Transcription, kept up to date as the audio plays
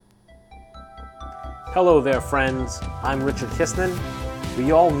Hello there, friends. I'm Richard Kistner.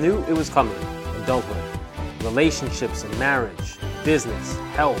 We all knew it was coming. Adulthood, relationships and marriage, business,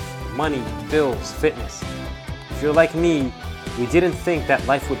 health, money, bills, fitness. If you're like me, we didn't think that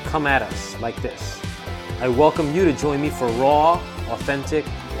life would come at us like this. I welcome you to join me for raw, authentic,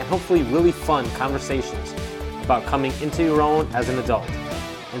 and hopefully really fun conversations about coming into your own as an adult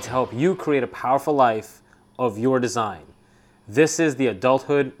and to help you create a powerful life of your design. This is the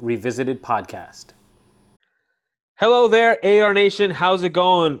Adulthood Revisited podcast. Hello there, AR Nation. How's it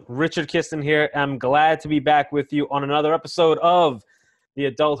going? Richard Kistner here. I'm glad to be back with you on another episode of the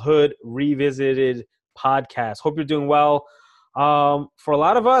Adulthood Revisited podcast. Hope you're doing well. For a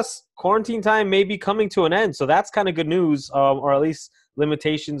lot of us, quarantine time may be coming to an end, so that's kind of good news, or at least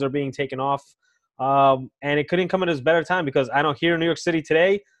limitations are being taken off. And it couldn't come at a better time because I know here in New York City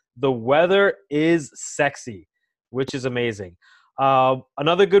today, the weather is sexy, which is amazing.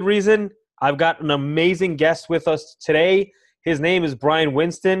 Another good reason, I've got an amazing guest with us today. His name is Brian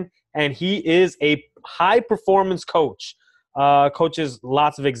Winston, and he is a high-performance coach. Coaches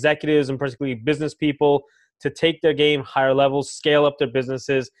lots of executives and particularly business people to take their game higher levels, scale up their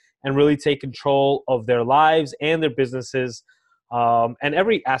businesses, and really take control of their lives and their businesses and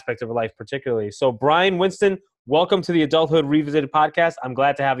every aspect of their life particularly. So, Brian Winston, welcome to the Adulthood Revisited podcast. I'm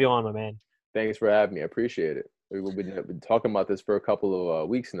glad to have you on, my man. Thanks for having me. I appreciate it. We've been talking about this for a couple of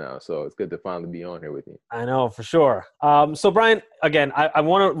weeks now, so it's good to finally be on here with you. I know, for sure. So, Brian, again, I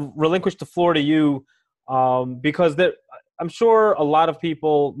want to relinquish the floor to you because I'm sure a lot of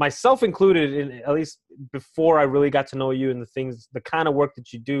people, myself included, at least before I really got to know you and the kind of work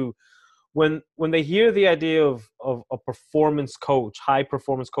that you do, when they hear the idea of a performance coach, high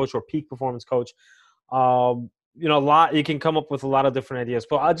performance coach or peak performance coach, you can come up with a lot of different ideas,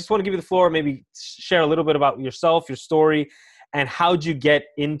 but I just want to give you the floor, maybe share a little bit about yourself, your story, and how'd you get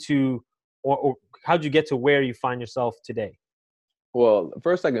into, or how'd you get to where you find yourself today? Well,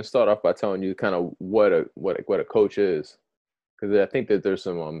 first I can start off by telling you kind of what a coach is, because I think that there's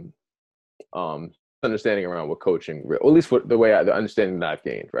some understanding around what coaching, or at least the understanding that I've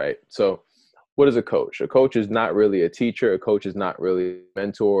gained, right? So what is a coach? A coach is not really a teacher. A coach is not really a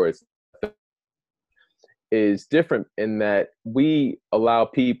mentor. Is different in that we allow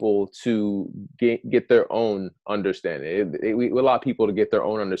people to get their own understanding. We allow people to get their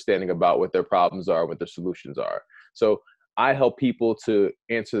own understanding about what their problems are, what their solutions are. So I help people to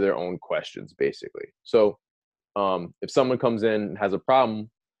answer their own questions, basically. So if someone comes in and has a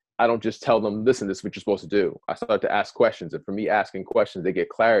problem, I don't just tell them, listen, this is what you're supposed to do. I start to ask questions. And for me asking questions, they get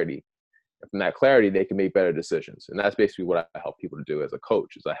clarity. And from that clarity, they can make better decisions. And that's basically what I help people to do as a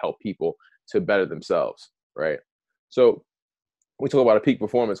coach, is I help people to better themselves. Right. So we talk about a peak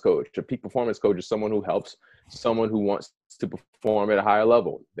performance coach. A peak performance coach is someone who helps someone who wants to perform at a higher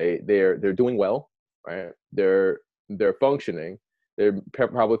level. They're doing well, right? They're functioning. They're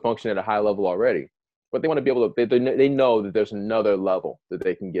probably functioning at a high level already, but they want to be able to. They know that there's another level that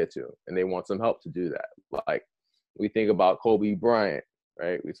they can get to, and they want some help to do that. Like we think about Kobe Bryant,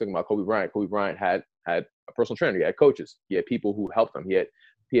 right? We're talking about Kobe Bryant. Kobe Bryant had a personal trainer. He had coaches. He had people who helped him. He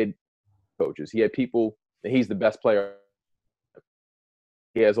had coaches. He had people. And he's the best player.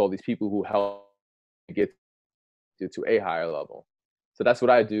 He has all these people who help get to a higher level. So that's what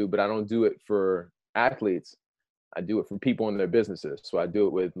I do, but I don't do it for athletes. I do it for people in their businesses. So I do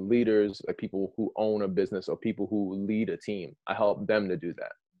it with leaders, like people who own a business or people who lead a team. I help them to do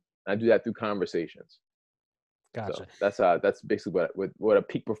that. I do that through conversations. Gotcha. So that's basically what a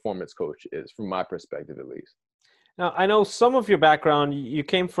peak performance coach is, from my perspective, at least. Now, I know some of your background. You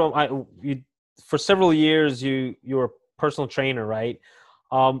came from for several years, you were a personal trainer, right?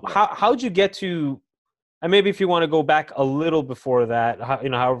 How'd you get to, and maybe if you want to go back a little before that,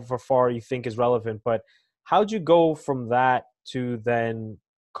 however far you think is relevant, but how'd you go from that to then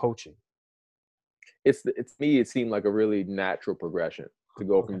coaching? It's me. It seemed like a really natural progression to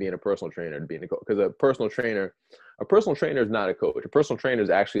go from being a personal trainer to being a coach. Because a personal trainer is not a coach. A personal trainer is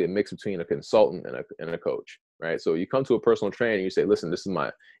actually a mix between a consultant and a coach, right? So you come to a personal trainer and you say, listen, this is my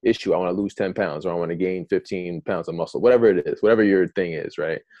issue. I want to lose 10 pounds or I want to gain 15 pounds of muscle, whatever it is, whatever your thing is,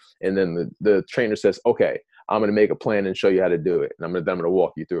 right? And then the trainer says, okay, I'm going to make a plan and show you how to do it. And I'm going to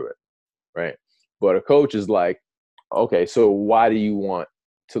walk you through it, right? But a coach is like, okay, so why do you want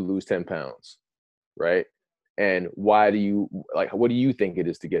to lose 10 pounds, right? And what do you think it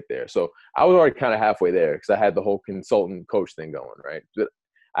is to get there? So I was already kind of halfway there because I had the whole consultant coach thing going, right? But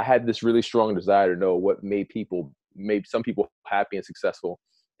I had this really strong desire to know what made some people happy and successful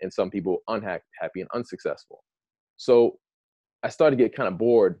and some people unhappy and unsuccessful. So I started to get kind of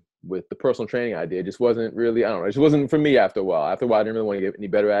bored with the personal training idea. It just wasn't really, I don't know, it just wasn't for me after a while. After a while, I didn't really want to get any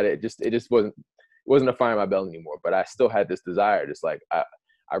better at it. It just wasn't, wasn't a fire in my belly anymore, but I still had this desire. Just like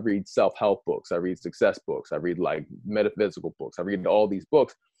I read self-help books, I read success books, I read like metaphysical books, I read all these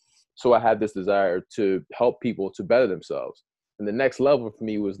books. So I had this desire to help people to better themselves. And the next level for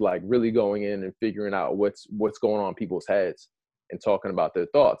me was like really going in and figuring out what's going on in people's heads and talking about their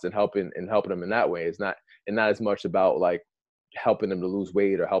thoughts and helping them in that way. It's not as much about like helping them to lose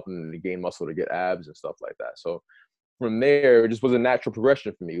weight or helping them to gain muscle to get abs and stuff like that. So from there, it just was a natural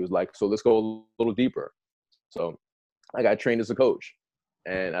progression for me. It was like, so let's go a little deeper. So I got trained as a coach.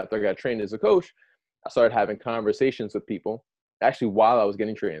 And after I got trained as a coach, I started having conversations with people. Actually, while I was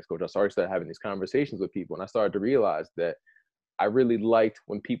getting trained as a coach, I started having these conversations with people. And I started to realize that I really liked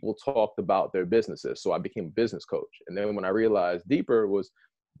when people talked about their businesses. So I became a business coach. And then when I realized deeper was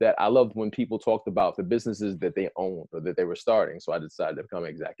that I loved when people talked about the businesses that they owned or that they were starting. So I decided to become an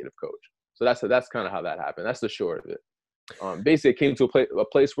executive coach. So that's kind of how that happened. That's the short of it. Basically, it came to a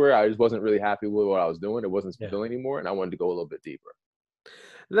place where I just wasn't really happy with what I was doing. It wasn't fulfilling anymore. And I wanted to go a little bit deeper.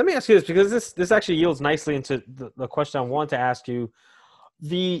 Let me ask you this, because this actually yields nicely into the question I want to ask you.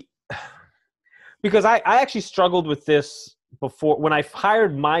 Because I actually struggled with this before when I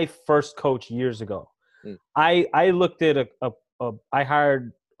hired my first coach years ago. I looked at I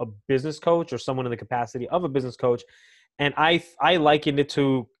hired a business coach or someone in the capacity of a business coach, and I likened it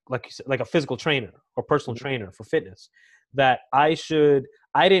to like you said, like a physical trainer or personal trainer for fitness. That I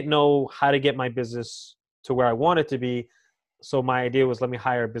didn't know how to get my business to where I want it to be. So my idea was, let me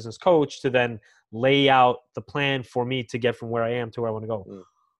hire a business coach to then lay out the plan for me to get from where I am to where I want to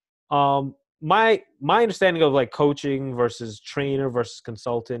go. My understanding of like coaching versus trainer versus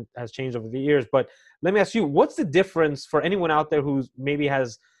consultant has changed over the years. But let me ask you, what's the difference for anyone out there who maybe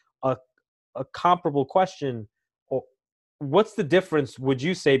has a comparable question? Or what's the difference, would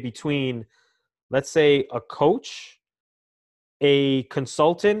you say, between, let's say, a coach, a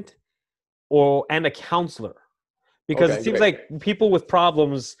consultant, and a counselor? Because it seems like people with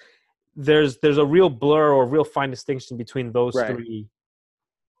problems, there's a real blur or real fine distinction between those three.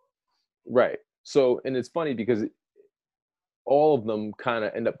 Right. So, and it's funny because all of them kind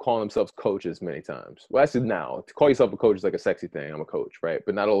of end up calling themselves coaches many times. Well, actually now, to call yourself a coach is like a sexy thing. I'm a coach, right?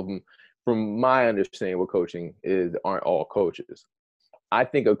 But not all of them, from my understanding what coaching is, aren't all coaches. I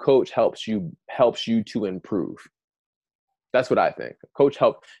think a coach helps you to improve. That's what I think. A coach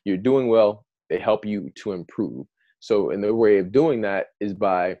you're doing well, they help you to improve. So, and the way of doing that is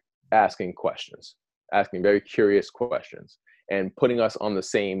by asking questions, asking very curious questions, and putting us on the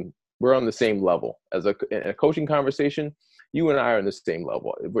same. We're on the same level as in a coaching conversation. You and I are on the same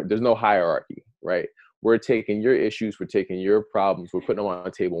level. There's no hierarchy, right? We're taking your issues, we're taking your problems, we're putting them on the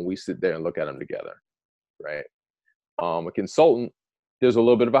table, and we sit there and look at them together, right? A consultant, there's a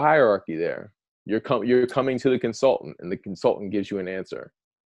little bit of a hierarchy there. You're coming to the consultant, and the consultant gives you an answer,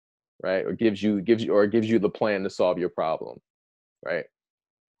 right? Or gives you the plan to solve your problem, right?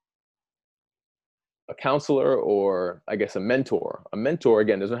 A counselor, or I guess a mentor,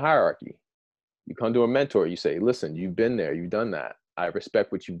 again, there's a hierarchy. You come to a mentor, you say, listen, you've been there, you've done that. I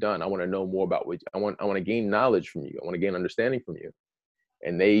respect what you've done. I want to know more about I want to gain knowledge from you. I want to gain understanding from you.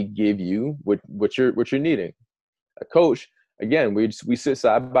 And they give you what you're needing. A coach, again, we sit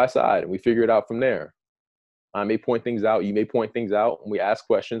side by side and we figure it out from there. I may point things out, you may point things out, and we ask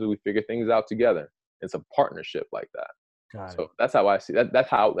questions and we figure things out together. It's a partnership like that. So that's how I see that.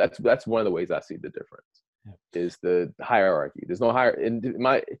 That's one of the ways I see the difference. Is the hierarchy. There's no hierarchy. And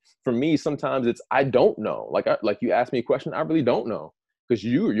for me, sometimes it's I don't know. Like you ask me a question, I really don't know, because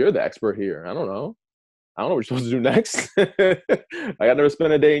you're the expert here. I don't know what you're supposed to do next. I never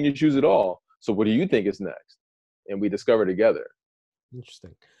spent a day in your shoes at all. So what do you think is next? And we discover together.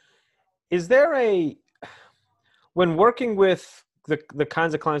 Interesting. Is there when working with the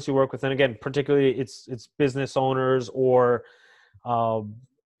kinds of clients you work with, and again, particularly it's business owners or,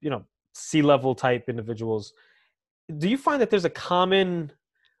 C-level type individuals, do you find that there's a common,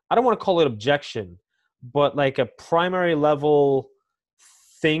 I don't want to call it objection, but like a primary level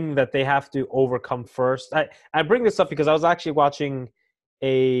thing that they have to overcome first? I bring this up because I was actually watching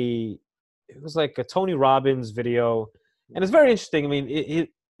it was like a Tony Robbins video, and it's very interesting. I mean,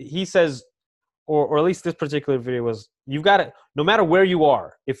 he says, or at least this particular video was, you've got to, no matter where you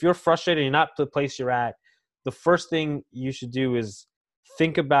are, if you're frustrated and you're not the place you're at, the first thing you should do is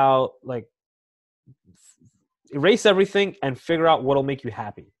think about, like, erase everything and figure out what'll make you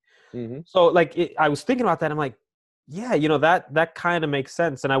happy. Mm-hmm. So like, I was thinking about that. I'm like, yeah, that kind of makes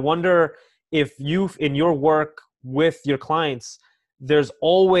sense. And I wonder if in your work with your clients, there's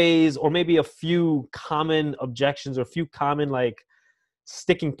always, or maybe a few common objections or a few common like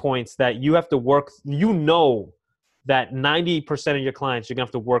sticking points that you have to work, that 90% of your clients, you're going to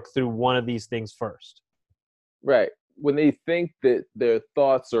have to work through one of these things first. Right. When they think that their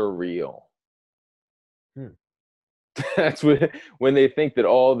thoughts are real. That's when they think that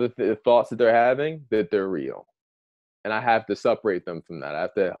all the thoughts that they're having, that they're real. And I have to separate them from that. I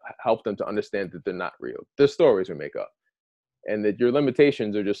have to help them to understand that they're not real. They're stories we make up. And that your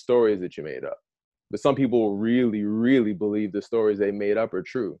limitations are just stories that you made up. But some people really, really believe the stories they made up are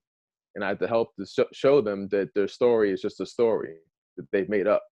true. And I have to help to show them that their story is just a story that they've made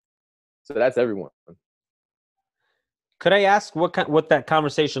up. So that's everyone. Could I ask what that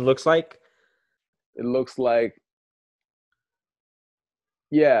conversation looks like? It looks like,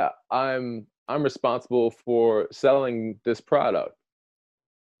 yeah, I'm responsible for selling this product,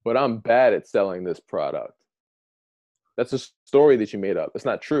 but I'm bad at selling this product. That's a story that you made up. It's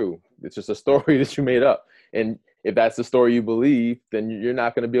not true. It's just a story that you made up. And if that's the story you believe, then you're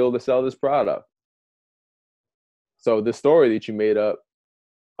not going to be able to sell this product. So the story that you made up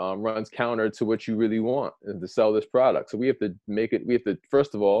runs counter to what you really want, and to sell this product. So we have to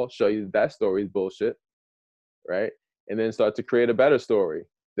first of all show you that story is bullshit, right? And then start to create a better story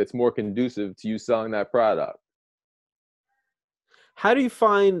that's more conducive to you selling that product. How do you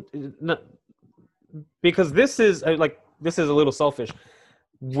find, because this is a little selfish,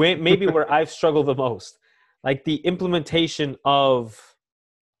 maybe where I've struggled the most, like the implementation of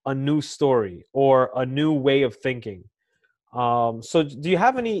a new story or a new way of thinking. So do you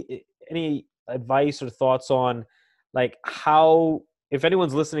have any advice or thoughts on like how, if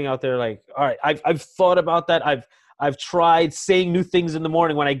anyone's listening out there, like, all right, I've thought about that. I've tried saying new things in the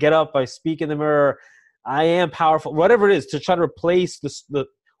morning when I get up, I speak in the mirror, I am powerful, whatever it is, to try to replace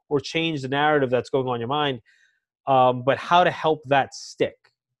or change the narrative that's going on in your mind. But how to help that stick?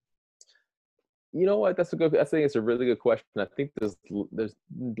 You know what? I think it's a really good question. I think there's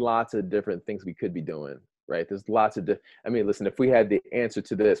lots of different things we could be doing, right? There's lots of I mean, listen, if we had the answer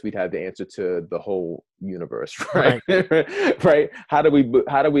to this, we'd have the answer to the whole universe, right? Right? How do we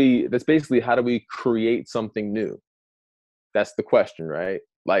create something new? That's the question, right?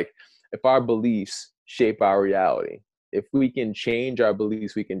 Like, if our beliefs shape our reality, if we can change our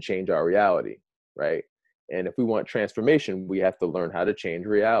beliefs, we can change our reality, right? And if we want transformation, we have to learn how to change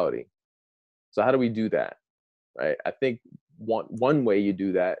reality. So how do we do that, right? I think one way you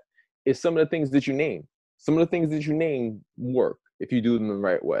do that is some of the things that you name. Some of the things that you name work if you do them the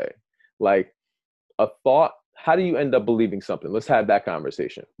right way. Like a thought, how do you end up believing something? Let's have that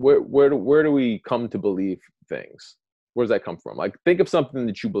conversation. Where do we come to believe things? Where does that come from? Like, think of something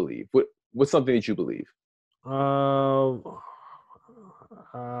that you believe. What's something that you believe? Let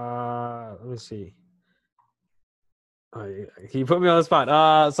me see. You put me on the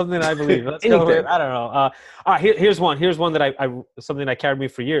spot. Something I believe. Let's go with, I don't know. Here's one. Here's one that something that carried me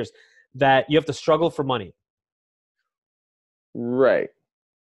for years, that you have to struggle for money. Right.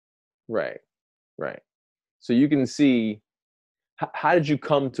 So you can see, how did you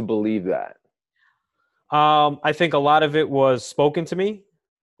come to believe that? I think a lot of it was spoken to me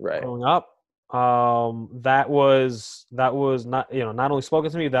growing up. That was not, not only spoken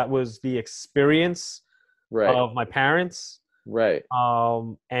to me, that was the experience of my parents. Right.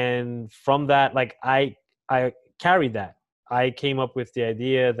 And from that, like I carried that. I came up with the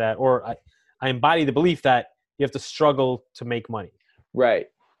idea that, or I embodied the belief that you have to struggle to make money. Right.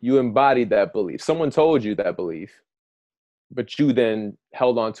 You embodied that belief. Someone told you that belief, but you then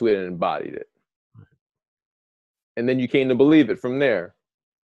held on to it and embodied it. And then you came to believe it from there.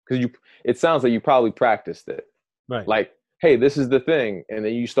 Because it sounds like you probably practiced it. Right. Like, hey, this is the thing. And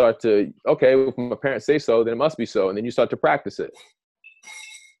then you start to, okay, if my parents say so, then it must be so. And then you start to practice it.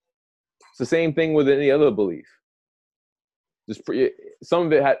 It's the same thing with any other belief. Just some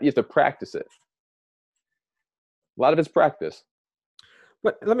of it, you have to practice it. A lot of it's practice.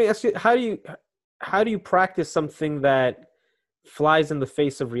 But let me ask you, how do you practice something that flies in the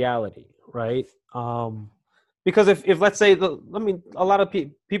face of reality, right? Because if let's say, a lot of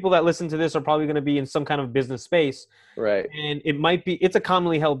people that listen to this are probably going to be in some kind of business space. Right. And it's a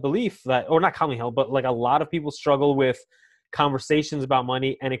commonly held belief that, or not commonly held, but like a lot of people struggle with conversations about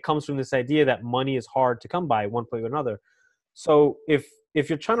money. And it comes from this idea that money is hard to come by one way or another. So if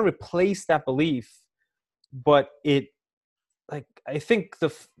you're trying to replace that belief, but I think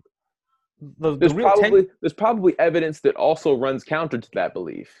there's probably evidence that also runs counter to that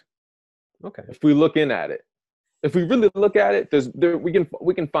belief. Okay. If we look in at it. If we really look at it,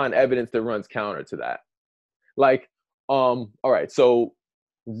 we can find evidence that runs counter to that. Like, all right, so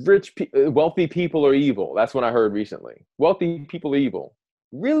wealthy people are evil. That's what I heard recently. Wealthy people are evil.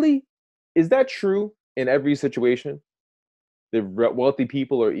 Really? Is that true in every situation? The wealthy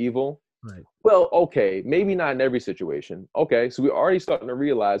people are evil? Right. Well, okay, maybe not in every situation. Okay, so we're already starting to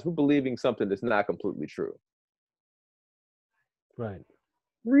realize we're believing something that's not completely true. Right.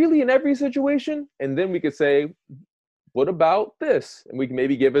 Really, in every situation? And then we could say, what about this? And we can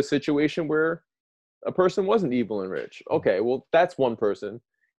maybe give a situation where a person wasn't evil and rich. Okay, well, that's one person.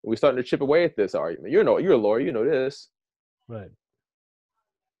 We're starting to chip away at this argument. You're a lawyer, you know this. Right.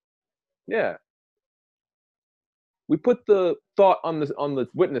 Yeah. We put the thought on the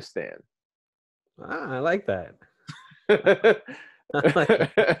witness stand. Ah, I like that.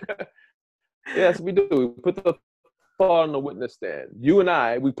 Yes, we do. We put the thought on the witness stand. You and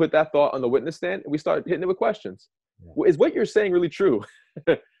I, we put that thought on the witness stand and we start hitting it with questions. Yeah. Is what you're saying really true?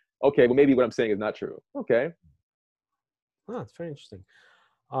 Okay, well, maybe what I'm saying is not true. Okay. Oh, it's very interesting.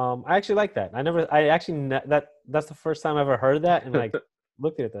 I actually like that. That's the first time I ever heard that and like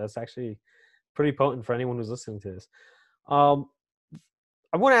looked at it. That's actually pretty potent for anyone who's listening to this. Um,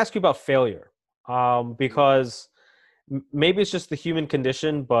 I want to ask you about failure, because maybe it's just the human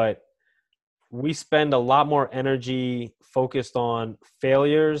condition, but we spend a lot more energy focused on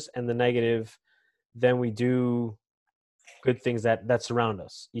failures and the negative than we do good things that surround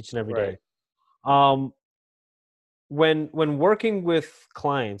us each and every day. Right. When working with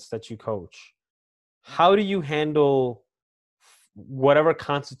clients that you coach, how do you handle whatever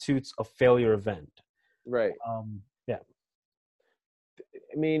constitutes a failure event? Right. Yeah.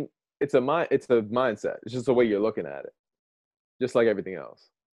 I mean, it's a mindset. It's just the way you're looking at it, just like everything else.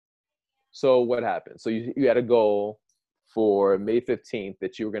 So what happened? So you had a goal for May 15th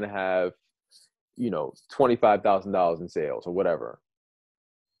that you were going to have, $25,000 in sales or whatever.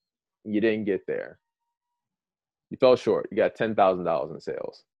 You didn't get there. You fell short. You got $10,000 in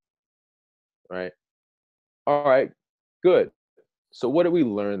sales. Right? All right. Good. So what did we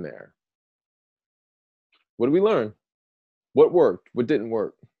learn there? What did we learn? What worked? What didn't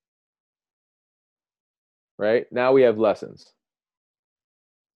work? Right? Now we have lessons.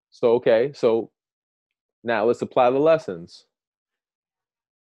 So, okay. So now let's apply the lessons.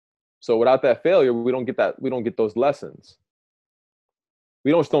 So without that failure, we don't get those lessons.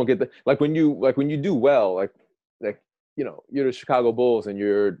 We don't get the, like when you do well, like you're the Chicago Bulls and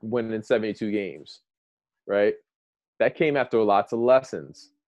you're winning 72 games, right? That came after lots of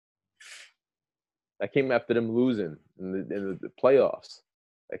lessons. That came after them losing in the playoffs.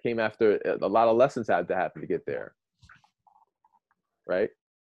 That came after a lot of lessons had to happen to get there, right?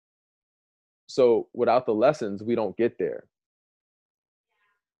 So without the lessons, we don't get there.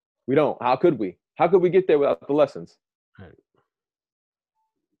 We don't. How could we? How could we get there without the lessons? Right.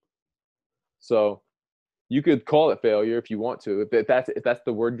 So you could call it failure if you want to. If that's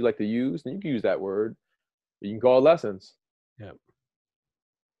the word you like to use, then you can use that word. You can call it lessons. Yeah.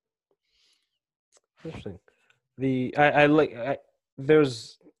 Interesting.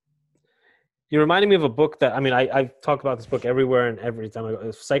 There's, you're reminding me of a book that, I talk about this book everywhere and every time I go.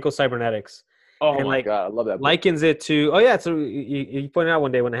 It's Psycho-Cybernetics. Oh And my God, I love that book. likens it to, oh yeah, so you pointed out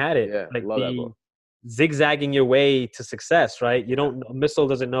one day when I had it, Yeah, like love that book. zigzagging your way to success, right? A missile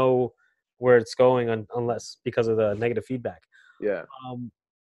doesn't know where it's going unless because of the negative feedback. Yeah.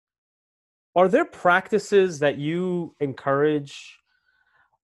 Are there practices that you encourage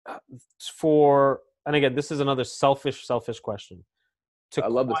for, and again, this is another selfish question, I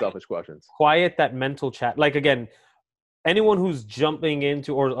love the selfish questions. quiet that mental chat? Like, again, anyone who's jumping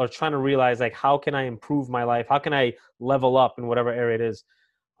into or trying to realize, like, how can I improve my life? How can I level up in whatever area it is?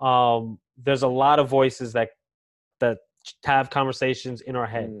 There's a lot of voices that have conversations in our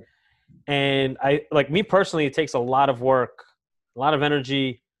head. And me personally, it takes a lot of work, a lot of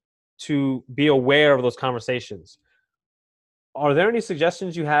energy to be aware of those conversations. Are there any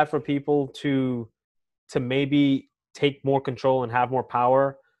suggestions you have for people to maybe take more control and have more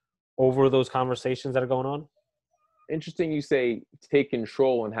power over those conversations that are going on? Interesting you say take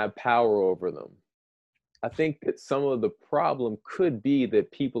control and have power over them. I think that some of the problem could be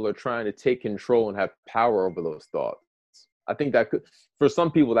that people are trying to take control and have power over those thoughts. I think that could, for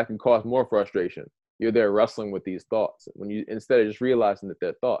some people, that can cause more frustration. You're there wrestling with these thoughts when you, instead of just realizing that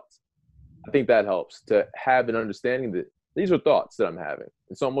they're thoughts. I think that helps to have an understanding that these are thoughts that I'm having.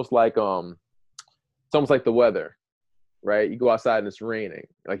 It's almost like the weather, right? You go outside and it's raining.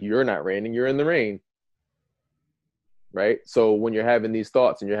 Like, you're not raining, you're in the rain, right? So when you're having these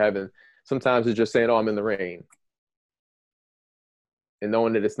thoughts and sometimes it's just saying, oh, I'm in the rain, and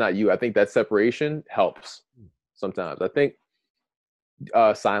knowing that it's not you. I think that separation helps sometimes. I think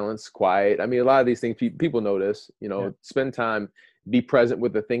silence, quiet. A lot of these things people notice. Spend time, be present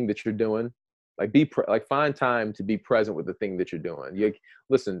with the thing that you're doing. Like find time to be present with the thing that you're doing.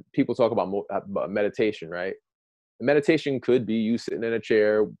 Listen, people talk about meditation, right? Meditation could be you sitting in a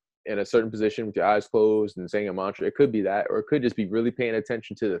chair in a certain position with your eyes closed and saying a mantra. It could be that, or it could just be really paying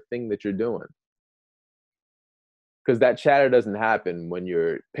attention to the thing that you're doing. Because that chatter doesn't happen when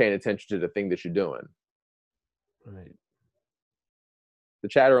you're paying attention to the thing that you're doing. Right. The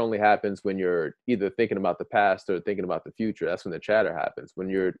chatter only happens when you're either thinking about the past or thinking about the future. That's when the chatter happens. When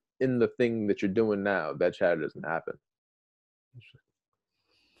you're in the thing that you're doing now, that chatter doesn't happen.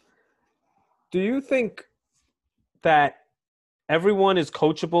 Do you think that everyone is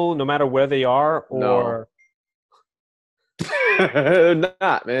coachable no matter where they are, or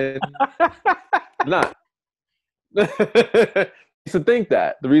not, man. Not. I used to think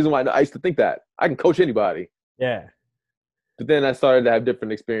that. The reason why I used to think that I can coach anybody. Yeah. But then I started to have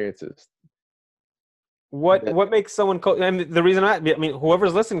different experiences. What makes someone coach? And the reason I mean,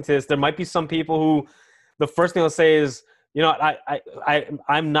 whoever's listening to this, there might be some people who the first thing they'll say is, you know,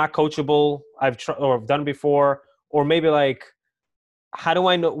 I'm not coachable. I've done it before, or maybe like, how do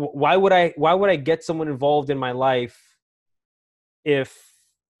I know? Why would I get someone involved in my life if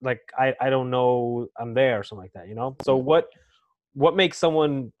like I don't know I'm there or something like that, you know? So what makes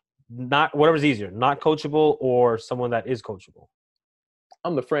someone not, whatever's easier, not coachable or someone that is coachable?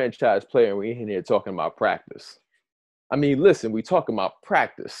 I'm the franchise player and we're in here talking about practice. I mean, listen, we talking about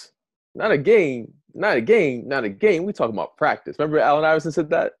practice. Not a game. We talking about practice. Remember Allen Iverson said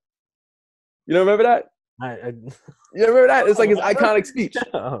that? You don't remember that? You remember that? It's like his iconic speech.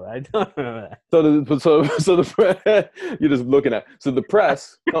 No, I don't remember that. So the you're just looking at. So the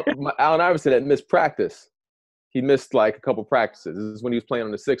press, Allen Iverson had missed practice. He missed like a couple practices. This is when he was playing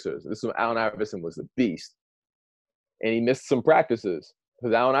on the Sixers. This is when Allen Iverson was a beast, and he missed some practices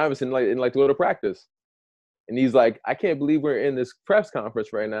because Allen Iverson didn't like to go to practice. And he's like, I can't believe we're in this press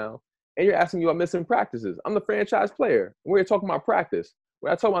conference right now, and you're asking me about missing practices. I'm the franchise player. We're talking about practice. We're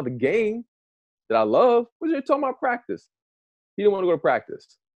not talking about the game that I love. We're talking about practice. He didn't want to go to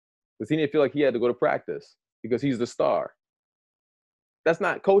practice because he didn't feel like he had to go to practice because he's the star. That's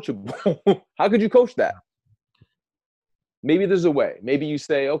not coachable. How could you coach that? Maybe there's a way. Maybe you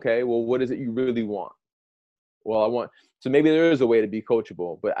say, okay, well, what is it you really want? Well, so maybe there is a way to be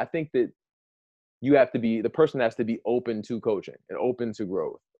coachable, but I think that the person has to be open to coaching and open to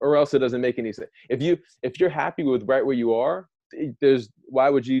growth, or else it doesn't make any sense. If you're happy with right where you are, why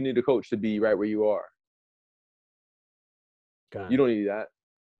would you need a coach to be right where you are? You don't need that.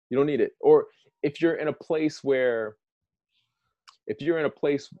 You don't need it. Or if you're in a place where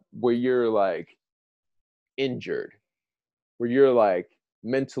you're like injured, where you're like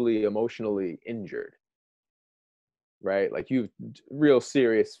mentally, emotionally injured, right? Like you've real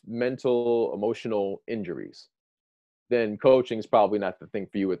serious mental, emotional injuries, then coaching is probably not the thing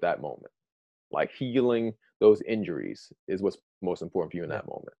for you at that moment. Like healing those injuries is what's most important for you in that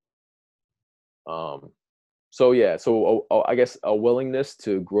moment. So I guess a willingness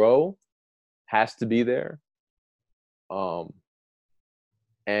to grow has to be there.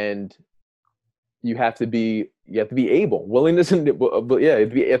 And you have to be able. Willingness and you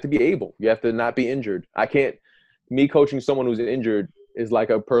have to be able. You have to not be injured. Me coaching someone who's injured is like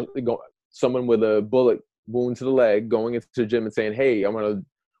someone with a bullet wound to the leg going into the gym and saying, hey, I'm going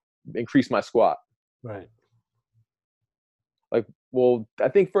to increase my squat. Right. Like, well, I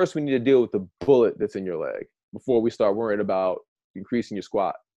think first we need to deal with the bullet that's in your leg before we start worrying about increasing your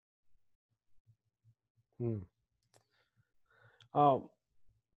squat.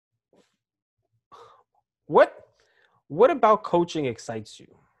 What about coaching excites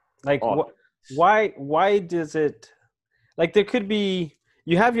you? Like, why does it? Like, there could be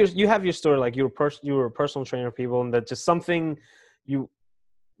you have your story. Like, you were a personal trainer of people, and that just something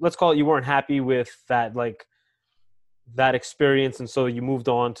let's call it, you weren't happy with that, like that experience, and so you moved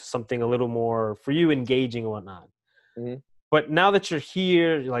on to something a little more for you engaging and whatnot. Mm-hmm. But now that you're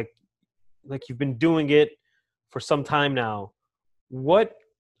here, like you've been doing it for some time now, what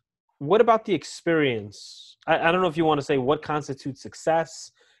about the experience? I don't know if you want to say what constitutes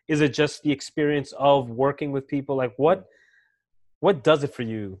success. Is it just the experience of working with people? Like what does it for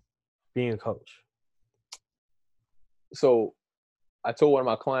you being a coach? So I told one of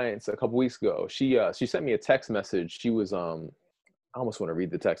my clients a couple weeks ago, she sent me a text message. She was, I almost want to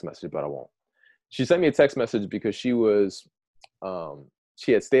read the text message, but I won't. She sent me a text message because she was,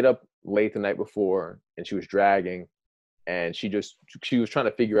 she had stayed up late the night before and she was dragging, and she was trying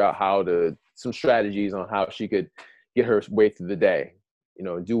to figure out some strategies on how she could get her way through the day,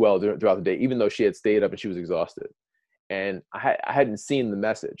 do well throughout the day, even though she had stayed up and she was exhausted. And I hadn't seen the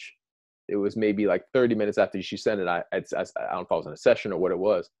message. It was maybe like 30 minutes after she sent it. I don't know if I was in a session or what it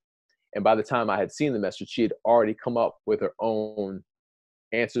was. And by the time I had seen the message, she had already come up with her own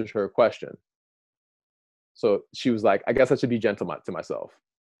answers to her question. So she was like, I guess I should be gentle to myself.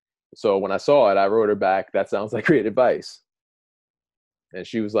 So when I saw it, I wrote her back, "That sounds like great advice." And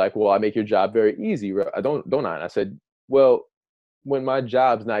she was like, "Well, I make your job very easy, don't I?" And I said, "Well, when my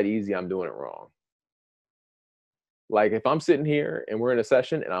job's not easy, I'm doing it wrong. Like if I'm sitting here and we're in a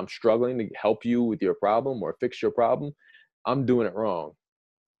session and I'm struggling to help you with your problem or fix your problem, I'm doing it wrong.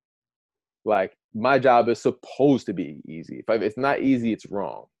 Like my job is supposed to be easy. If it's not easy, it's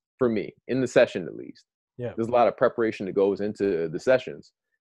wrong for me in the session at least. Yeah. There's a lot of preparation that goes into the sessions.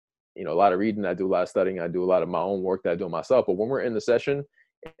 A lot of reading. I do a lot of studying. I do a lot of my own work that I do myself. But when we're in the session,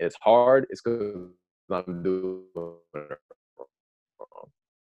 it's hard. It's because I'm doing it wrong.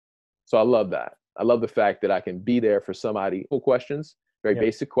 So I love that. I love the fact that I can be there for somebody. Questions, very Yeah.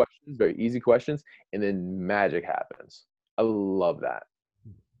 basic questions, very easy questions, and then magic happens. I love that.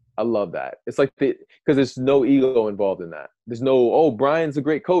 I love that. It's like because there's no ego involved in that. There's no, oh, Brian's a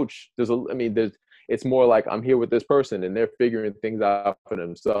great coach. It's more like I'm here with this person and they're figuring things out for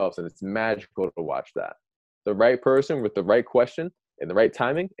themselves, and it's magical to watch that. The right person with the right question and the right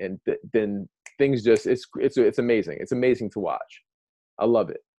timing, and then things just it's amazing. It's amazing to watch. I love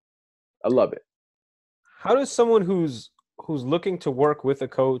it. I love it. How does someone who's looking to work with a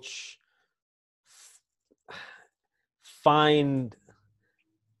coach find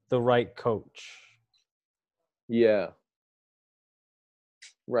the right coach? Yeah.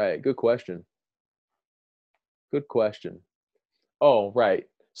 Right. Good question. Good question. Oh, right.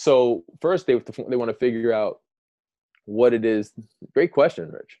 So first they want to figure out what it is. Great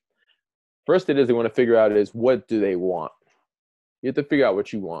question, Rich. First they want to figure out is what do they want? You have to figure out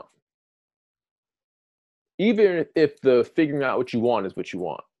what you want. Even if the figuring out what you want is what you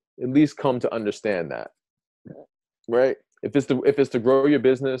want, at least come to understand that. Right? If it's to grow your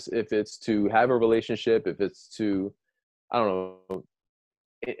business, if it's to have a relationship, if it's to, I don't know,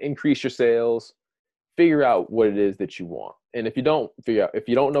 increase your sales, figure out what it is that you want. And if you don't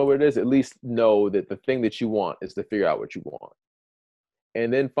know what it is, at least know that the thing that you want is to figure out what you want.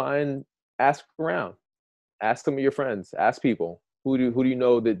 And then ask around, ask some of your friends, ask people who do you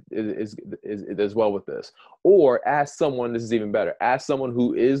know that is does well with this, or ask someone. This is even better. Ask someone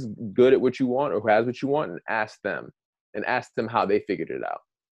who is good at what you want or who has what you want, and ask them how they figured it out.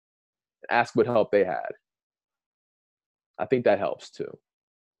 Ask what help they had. I think that helps too.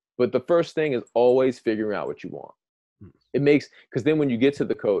 But the first thing is always figuring out what you want. It makes, because then when you get to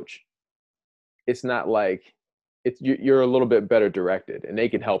the coach, it's not like you're a little bit better directed, and they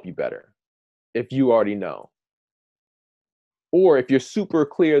can help you better if you already know. Or if you're super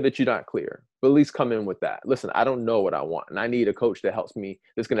clear that you're not clear, but at least come in with that. Listen, I don't know what I want, and I need a coach that's going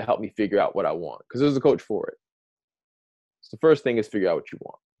to help me figure out what I want, because there's a coach for it. So the first thing is figure out what you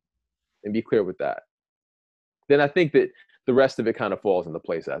want and be clear with that. Then I think that the rest of it kind of falls into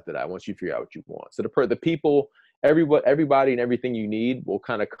place after that once you figure out what you want. So the people, everybody and everything you need will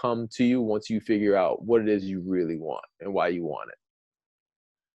kind of come to you once you figure out what it is you really want and why you want it.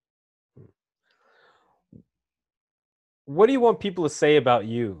 What do you want people to say about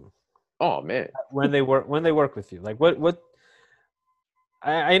you? Oh man, when they work with you, like what?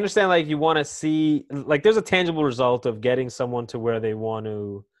 I understand, like you want to see, like there's a tangible result of getting someone to where they want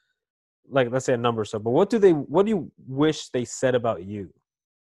to, like let's say a number or so. But what do you wish they said about you?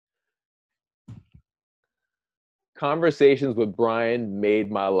 Conversations with Brian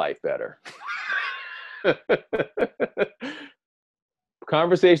made my life better.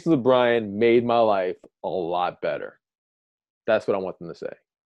 Conversations with Brian made my life a lot better. That's what I want them to say.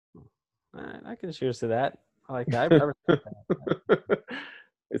 I can cheers to that. I like that.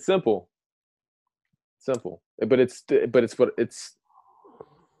 It's simple, but it's.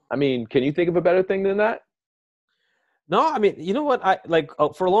 I mean, can you think of a better thing than that? No, I mean, you know what? I like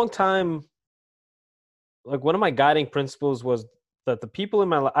for a long time. Like one of my guiding principles was that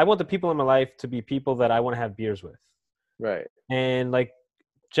I want the people in my life to be people that I want to have beers with. Right. And like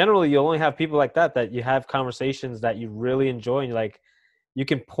generally you only have people like that you have conversations that you really enjoy, and you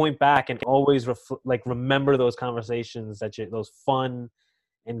can point back and always remember those conversations those fun,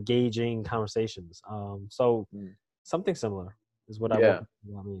 engaging conversations. Something similar is what I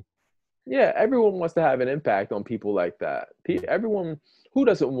want me. Yeah, everyone wants to have an impact on people like that. Everyone, who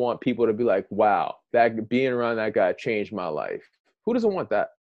doesn't want people to be like, wow, that being around that guy changed my life? Who doesn't want that?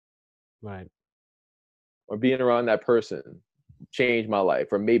 Right. Or being around that person changed my life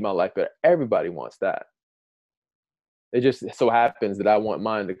or made my life better. Everybody wants that. It just so happens that I want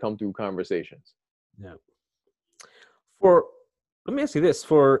mine to come through conversations. Yeah. Let me ask you this,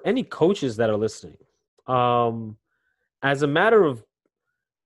 for any coaches that are listening, as a matter of,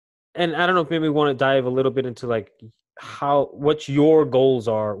 and I don't know if maybe we want to dive a little bit into like what your goals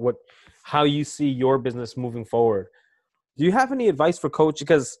are, how you see your business moving forward. Do you have any advice for coaches?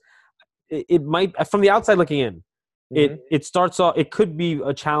 Because it might, from the outside looking in, Mhm. it starts off, it could be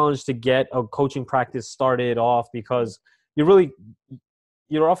a challenge to get a coaching practice started off because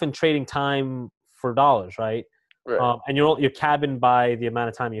you're often trading time for dollars, right? Right. And you're cabined by the amount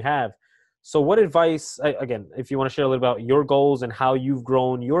of time you have. So what advice, again, if you want to share a little about your goals and how you've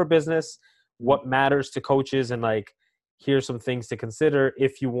grown your business, what matters to coaches, and like, here's some things to consider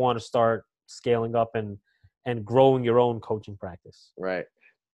if you want to start scaling up and growing your own coaching practice. Right.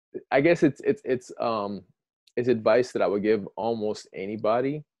 I guess it's advice that I would give almost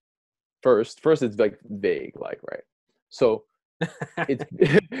anybody. First, it's like vague, like, right. So it's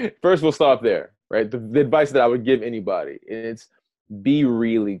first we'll start there, right? The advice that I would give anybody, and it's be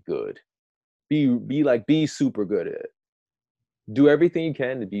really good. Be super good at it. Do everything you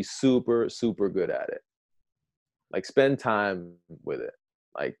can to be super, super good at it. Like, spend time with it.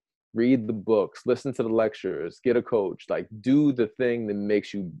 Like, read the books, listen to the lectures, get a coach, like, do the thing that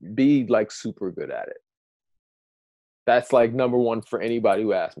makes you be like super good at it. That's like number one for anybody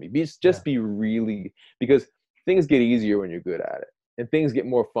who asks me. Be really, because things get easier when you're good at it, and things get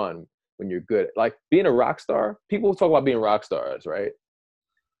more fun when you're good. Like, being a rock star, people talk about being rock stars, right?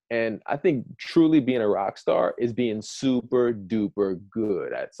 And I think truly being a rock star is being super duper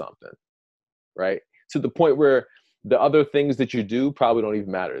good at something, right? To the point where the other things that you do probably don't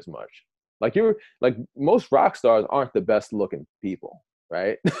even matter as much. Like most rock stars aren't the best looking people,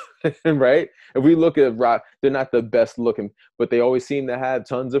 right? Right? If we look at rock, they're not the best looking, but they always seem to have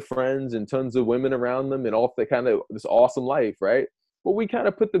tons of friends and tons of women around them and all that kind of this awesome life, right? But we kind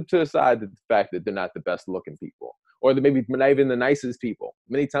of put them to the side, the fact that they're not the best looking people, or they maybe not even the nicest people.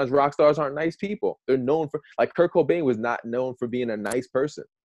 Many times rock stars aren't nice people. They're known for, like, Kurt Cobain was not known for being a nice person,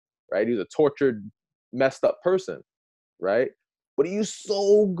 right? He was a tortured, messed up person, right? But he was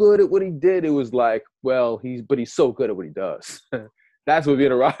so good at what he did. It was like, well, he's so good at what he does. That's what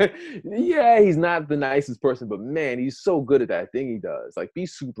being a rock. Yeah, he's not the nicest person, but man, he's so good at that thing he does. Like, be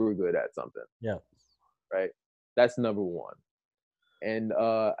super good at something. Yeah. Right. That's number one. And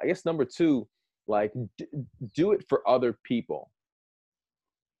I guess number two, like, do it for other people.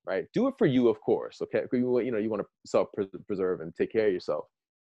 Right. Do it for you, of course. Okay. You want to self-preserve and take care of yourself.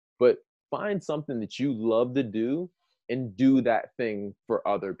 But find something that you love to do and do that thing for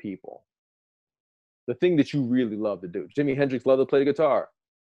other people. The thing that you really love to do. Jimi Hendrix loved to play the guitar.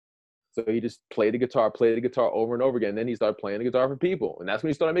 So he just played the guitar over and over again. Then he started playing the guitar for people. And that's when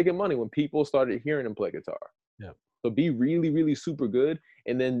he started making money, when people started hearing him play guitar. Yeah. So be really, really super good,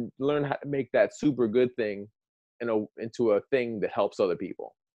 and then learn how to make that super good thing into a thing that helps other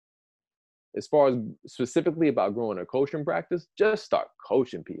people. As far as specifically about growing a coaching practice, just start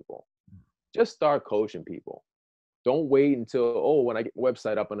coaching people. Just start coaching people. Don't wait until, when I get my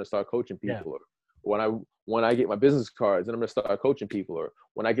website up, I'm gonna start coaching people. Yeah. Or when I get my business cards, and I'm gonna start coaching people. Or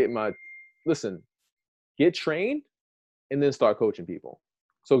when I get get trained and then start coaching people.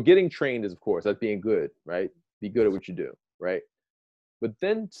 So getting trained is, of course, that's being good, right? Be good at what you do, right? But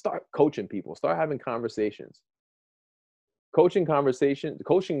then start coaching people. Start having conversations. Coaching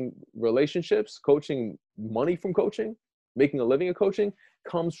relationships, coaching money from coaching, making a living of coaching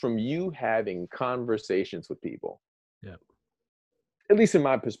comes from you having conversations with people. Yeah. At least in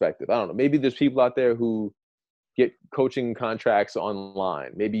my perspective. I don't know. Maybe there's people out there who get coaching contracts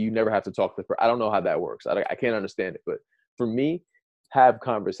online. Maybe you never have to talk to them. I don't know how that works. I can't understand it. But for me, have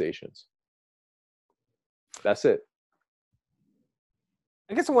conversations. That's it.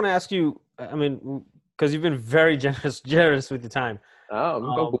 I guess I want to ask you, I mean, because you've been very generous with your time.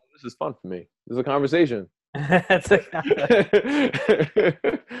 Oh, this is fun for me. This is a conversation.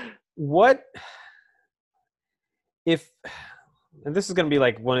 What if, and this is going to be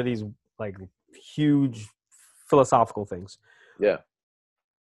like one of these like huge philosophical things. Yeah.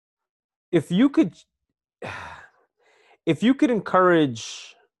 If you could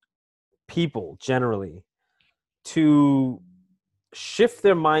encourage people generally to shift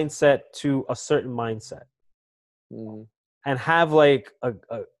their mindset to a certain mindset, and have like a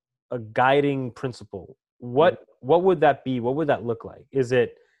guiding principle, what would that be? What would that look like? Is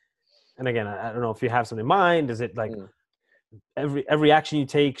it, and again, I don't know if you have something in mind, is it like every action you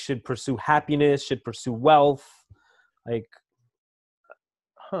take should pursue happiness, should pursue wealth? Like,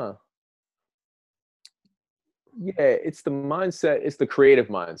 yeah, it's the mindset. It's the creative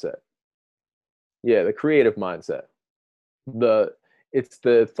mindset. Yeah, the creative mindset. It's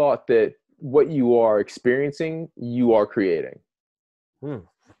the thought that what you are experiencing, you are creating. You're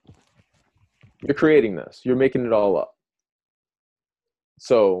creating this. You're making it all up.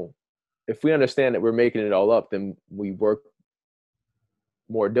 So if we understand that we're making it all up, then we work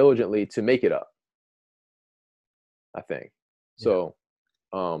more diligently to make it up, I think. So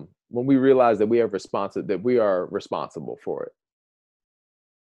when we realize that we are responsible for it,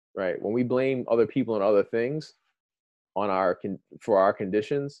 right? When we blame other people and other things for our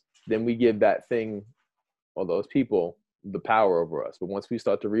conditions, then we give that thing or those people the power over us. But once we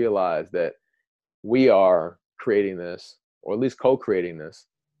start to realize that we are creating this, or at least co-creating this,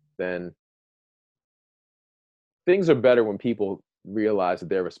 then things are better when people realize that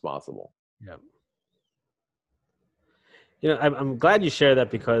they're responsible. Yeah. I'm glad you share that,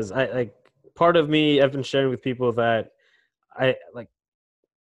 because part of me, I've been sharing with people that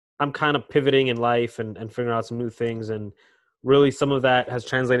I'm kind of pivoting in life and figuring out some new things. And really some of that has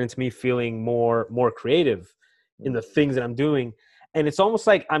translated into me feeling more creative in the things that I'm doing. And it's almost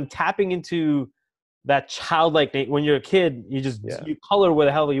like I'm tapping into that childlike when you're a kid, you color where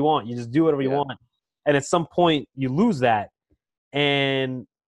the hell you want. You just do whatever you want. And at some point you lose that. And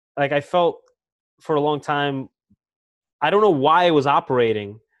like, I felt for a long time, I don't know why I was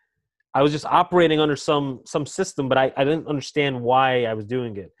operating. I was just operating under some system, but I didn't understand why I was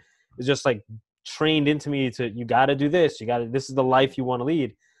doing it. It's just like trained into me you got to do this. This is the life you want to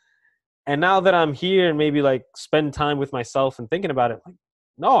lead. And now that I'm here and maybe like spend time with myself and thinking about it, like,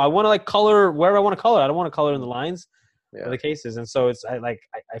 no, I want to like color wherever I want to color. I don't want to color in the lines or the cases. And so I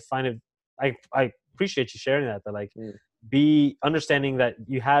find it, I appreciate you sharing that be understanding that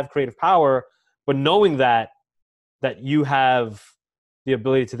you have creative power, but knowing that you have the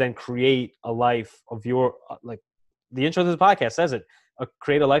ability to then create a life of your, like the intro to this podcast says it,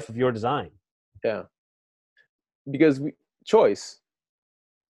 create a life of your design. Yeah. Because choice,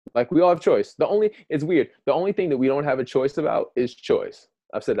 like we all have choice. It's weird. The only thing that we don't have a choice about is choice.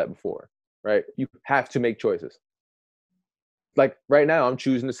 I've said that before, right? You have to make choices. Like right now, I'm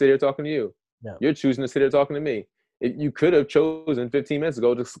choosing to sit here talking to you. Yeah. You're choosing to sit here talking to me. You could have chosen 15 minutes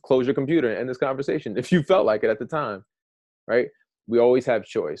ago to close your computer and end this conversation if you felt like it at the time, right? We always have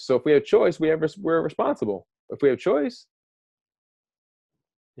choice. So if we have choice, we're responsible. If we have choice.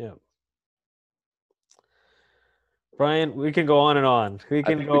 Yeah. Brian, we can go on and on. We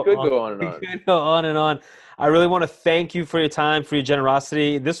could go on and on. I really want to thank you for your time, for your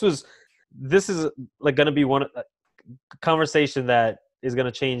generosity. This is like going to be a conversation that is going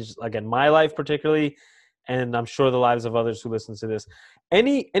to change, again, my life particularly, and I'm sure the lives of others who listen to this.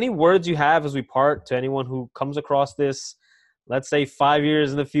 Any words you have as we part to anyone who comes across this, let's say 5 years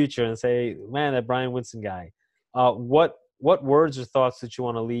in the future, and say, man, that Brian Winston guy, what words or thoughts that you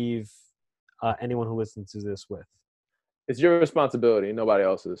want to leave anyone who listens to this with? It's your responsibility, nobody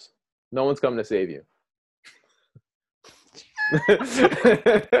else's. No one's coming to save you. Oh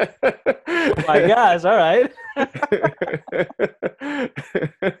my gosh, all right.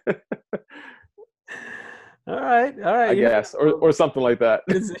 All right. I guess, or something like that.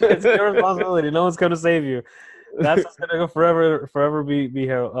 It's your responsibility. No one's going to save you. That's going to go forever be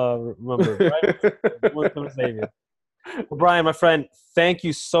here, remembered. Right? No one's going to save you. Well, Brian, my friend, thank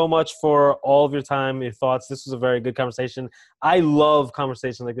you so much for all of your time, your thoughts. This was a very good conversation. I love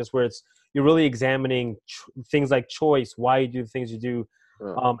conversations like this where you're really examining things like choice, why you do the things you do,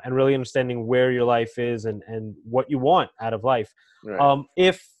 and really understanding where your life is and what you want out of life. Right.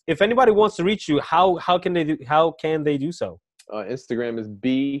 If anybody wants to reach you, how can they do so? Instagram is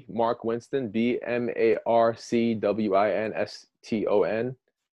bmarkwinston, BMarcWinston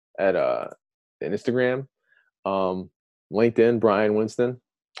at Instagram. LinkedIn, Brian Winston.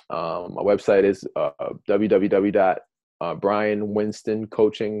 My website is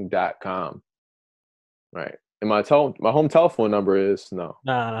www.brianwinstoncoaching.com. Right. And my home telephone number is no.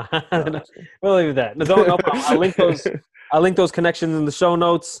 No. We'll leave that. No problem. I'll link those connections in the show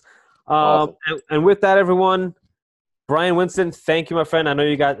notes. Awesome. And with that, everyone, Brian Winston, thank you, my friend. I know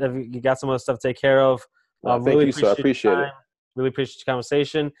you got some other stuff to take care of. Thank you, sir. I appreciate it. Really appreciate your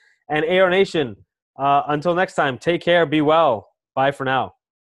conversation. And AR Nation, until next time, take care, be well. Bye for now.